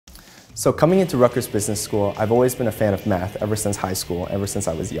So coming into Rutgers Business School, I've always been a fan of math ever since high school, ever since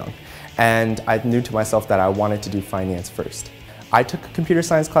I was young. And I knew to myself that I wanted to do finance first. I took a computer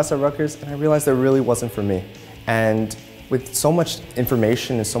science class at Rutgers and I realized it really wasn't for me. And with so much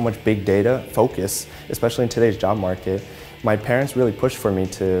information and so much big data focus, especially in today's job market, my parents really pushed for me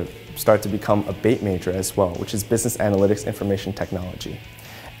to start to become a BAIT major as well, which is Business Analytics Information Technology.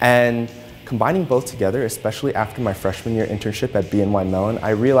 And combining both together, especially after my freshman year internship at BNY Mellon,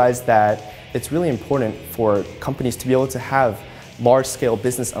 I realized that it's really important for companies to be able to have large-scale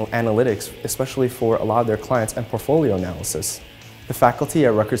business analytics, especially for a lot of their clients, and portfolio analysis. The faculty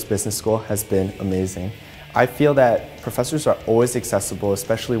at Rutgers Business School has been amazing. I feel that professors are always accessible,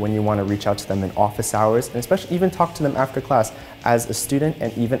 especially when you want to reach out to them in office hours, and especially even talk to them after class as a student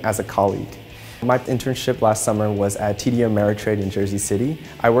and even as a colleague. My internship last summer was at TD Ameritrade in Jersey City.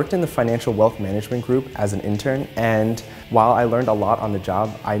 I worked in the financial wealth management group as an intern, and while I learned a lot on the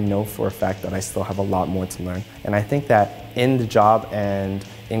job, I know for a fact that I still have a lot more to learn. And I think that in the job and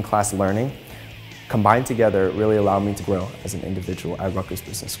in-class learning, combined together, really allowed me to grow as an individual at Rutgers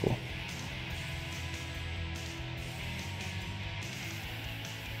Business School.